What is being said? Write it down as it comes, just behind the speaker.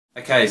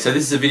Okay, so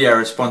this is a video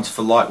response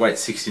for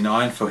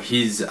Lightweight69 for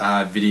his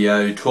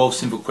video 12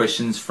 simple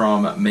questions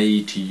from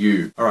me to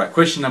you. Alright,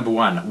 question number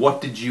 1. What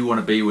did you want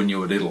to be when you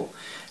were little?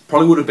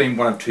 Probably would have been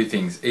one of two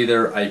things.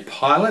 Either a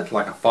pilot,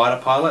 like a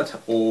fighter pilot,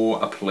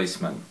 or a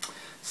policeman.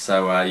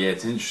 So yeah,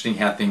 it's interesting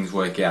how things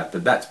work out.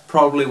 But that's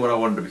probably what I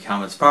wanted to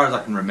become. As far as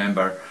I can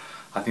remember,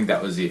 I think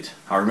that was it.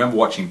 I remember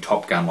watching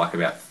Top Gun like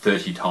about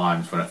 30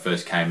 times when it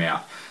first came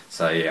out.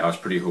 So yeah, I was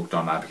pretty hooked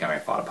on becoming a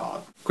fighter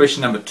pilot.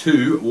 Question number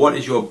 2, what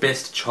is your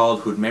best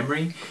childhood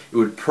memory? It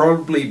would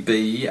probably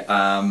be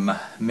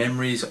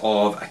memories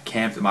of a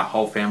camp that my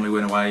whole family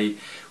went away.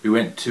 We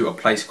went to a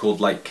place called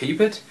Lake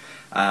Keepit.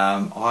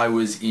 I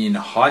was in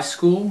high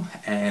school,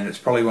 and it's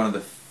probably one of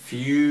the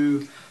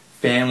few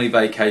family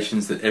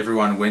vacations that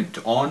everyone went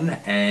on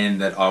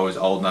and that I was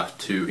old enough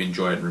to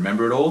enjoy it and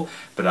remember it all.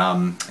 But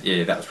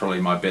yeah, that was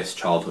probably my best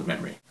childhood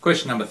memory.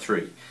 Question number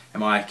 3,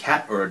 am I a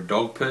cat or a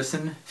dog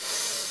person?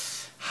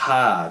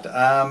 Hard.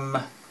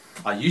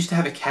 I used to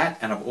have a cat,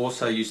 and I've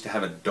also used to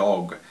have a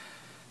dog,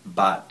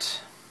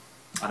 but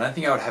I don't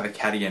think I would have a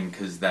cat again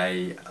because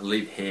they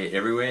leave hair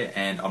everywhere,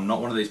 and I'm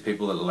not one of these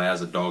people that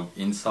allows a dog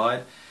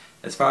inside.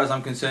 As far as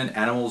I'm concerned,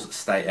 animals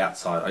stay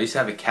outside. I used to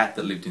have a cat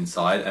that lived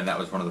inside, and that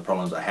was one of the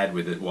problems I had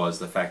with it, was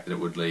the fact that it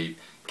would leave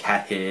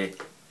cat hair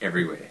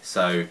everywhere.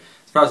 So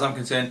as far as I'm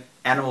concerned,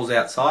 animals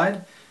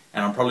outside,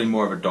 and I'm probably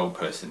more of a dog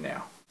person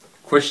now.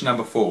 Question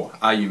number 4,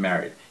 are you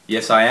married?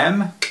 Yes, I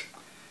am.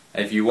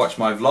 If you watch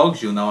my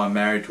vlogs, you'll know I'm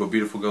married to a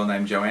beautiful girl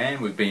named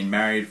Joanne. We've been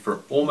married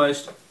for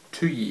almost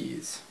 2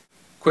 years.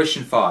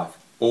 Question 5.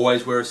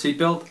 Always wear a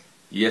seatbelt?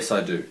 Yes,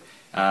 I do.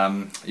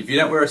 If you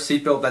don't wear a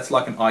seatbelt, that's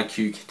like an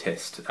IQ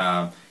test.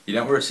 You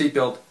don't wear a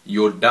seatbelt,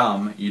 you're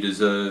dumb, you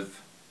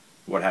deserve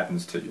what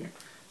happens to you.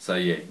 So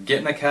yeah,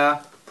 get in a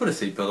car, put a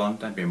seatbelt on,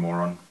 don't be a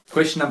moron.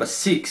 Question number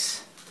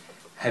 6.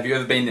 Have you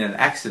ever been in an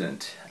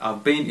accident?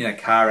 I've been in a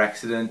car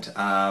accident,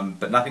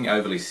 but nothing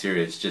overly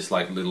serious, just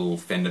like little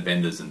fender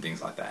benders and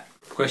things like that.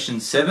 Question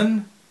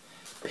 7,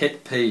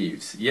 pet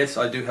peeves. Yes,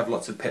 I do have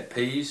lots of pet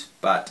peeves,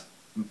 but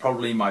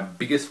probably my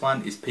biggest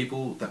one is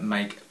people that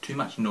make too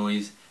much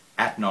noise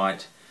at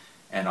night.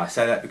 And I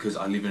say that because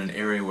I live in an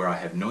area where I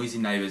have noisy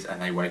neighbours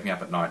and they wake me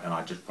up at night and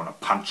I just want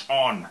to punch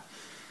on.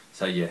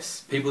 So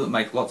yes, people that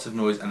make lots of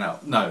noise, and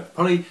no,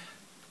 probably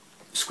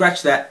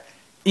scratch that.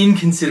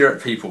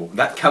 Inconsiderate people.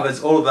 That covers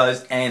all of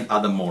those and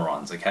other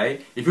morons,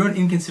 okay? If you're an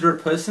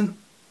inconsiderate person,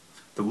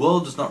 the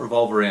world does not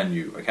revolve around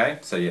you, okay?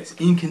 So yes,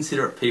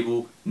 inconsiderate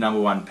people, number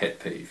 1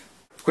 pet peeve.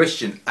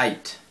 Question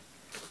 8.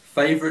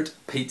 Favourite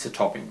pizza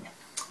topping?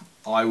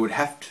 I would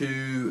have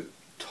to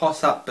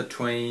toss up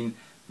between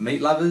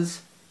Meat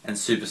Lovers and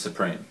Super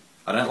Supreme.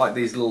 I don't like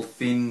these little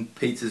thin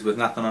pizzas with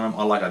nothing on them.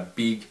 I like a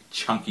big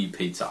chunky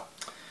pizza.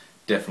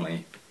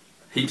 Definitely.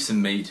 Heaps of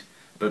meat,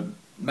 but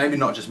maybe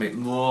not just meat.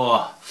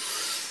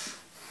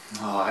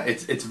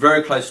 It's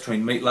very close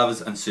between Meat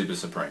Lovers and Super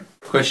Supreme.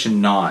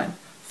 Question 9.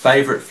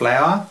 Favourite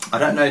flower? I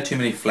don't know too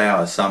many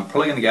flowers, so I'm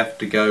probably going to have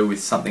to go with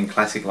something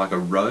classic like a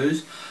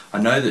rose.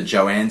 I know that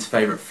Joanne's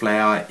favourite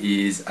flower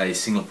is a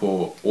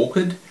Singapore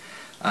orchid.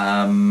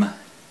 But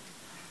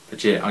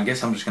yeah, I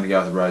guess I'm just going to go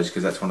with a rose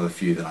because that's one of the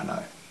few that I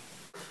know.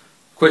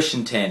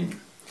 Question 10.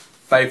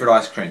 Favourite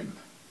ice cream?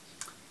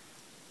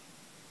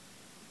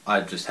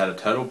 I've just had a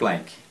total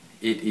blank.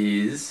 It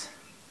is...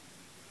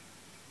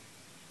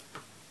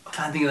 I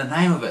can't think of the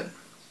name of it.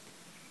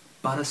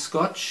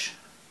 Butterscotch?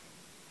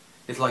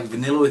 It's like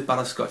vanilla with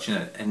butterscotch in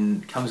it,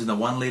 and comes in the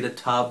 1 litre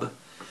tub.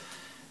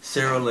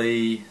 Sara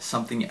Lee,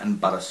 something and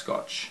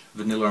butterscotch.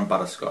 Vanilla and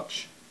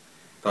butterscotch.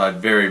 But I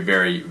very,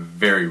 very,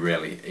 very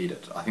rarely eat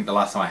it. I think the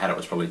last time I had it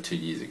was probably 2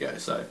 years ago,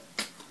 so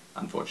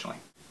unfortunately.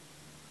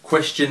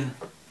 Question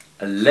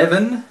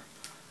 11.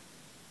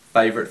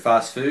 Favourite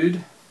fast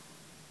food?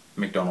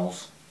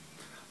 McDonald's.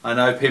 I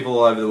know people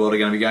all over the world are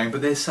going to be going,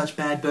 but they're such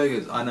bad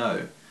burgers. I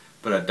know.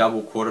 But a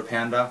double quarter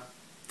pounder?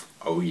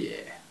 Oh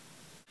yeah.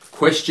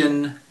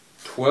 Question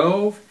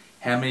 12.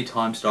 How many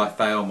times did I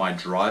fail my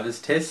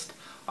driver's test?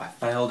 I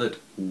failed it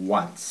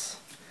once.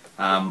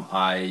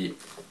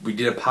 We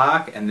did a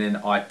park, and then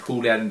I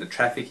pulled out into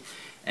traffic,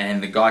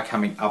 and the guy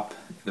coming up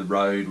the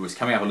road was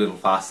coming up a little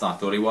faster than I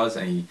thought he was,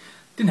 and he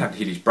didn't have to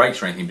hit his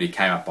brakes or anything, but he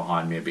came up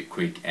behind me a bit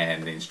quick,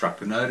 and the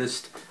instructor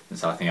noticed, and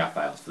so I think I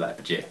failed for that.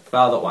 But yeah,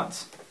 failed it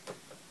once.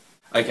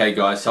 Okay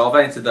guys, so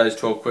I've answered those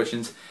 12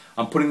 questions.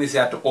 I'm putting this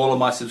out to all of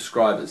my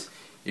subscribers.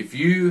 If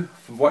you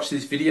watch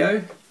this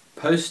video,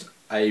 post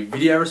a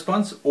video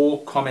response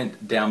or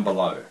comment down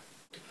below.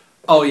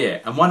 Oh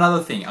yeah, and one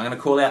other thing, I'm going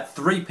to call out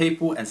 3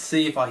 people and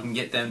see if I can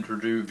get them to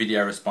do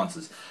video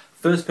responses.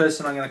 First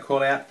person I'm going to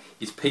call out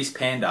is Peace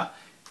Panda.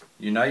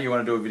 You know you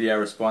want to do a video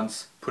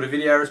response, put a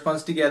video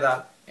response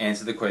together,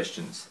 answer the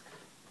questions.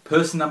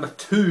 Person number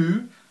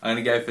 2, I'm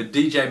going to go for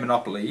DJ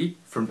Monopoly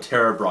from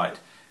Terabyte.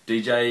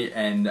 DJ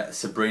and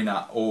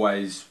Sabrina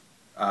always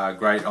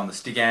great on the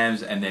stick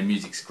amps, and their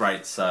music's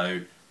great,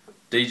 so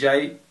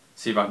DJ,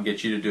 see if I can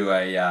get you to do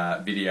a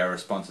video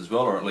response as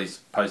well, or at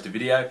least post a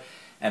video.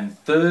 And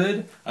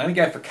third, I'm going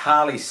to go for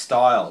Carly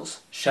Styles,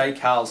 Shay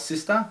Carl's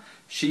sister.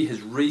 she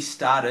has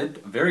restarted,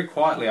 very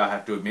quietly I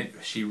have to admit,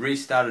 she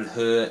restarted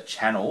her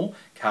channel,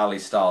 Carly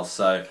Styles.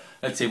 So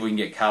let's see if we can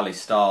get Carly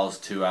Styles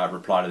to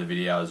reply to the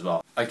video as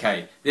well.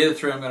 Okay, they're the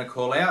three I'm going to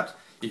call out.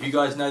 If you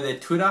guys know their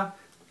Twitter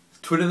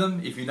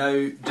them. If you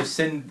know, just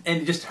send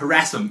and just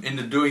harass them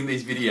into doing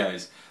these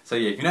videos. So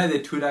yeah, if you know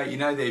their Twitter, you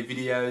know their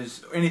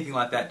videos, or anything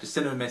like that, just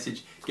send them a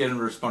message, get them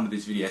to respond to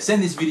this video.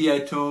 Send this video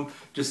to them,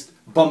 just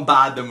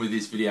bombard them with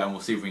this video and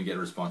we'll see if we can get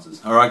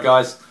responses. Alright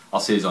guys, I'll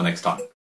see you all next time.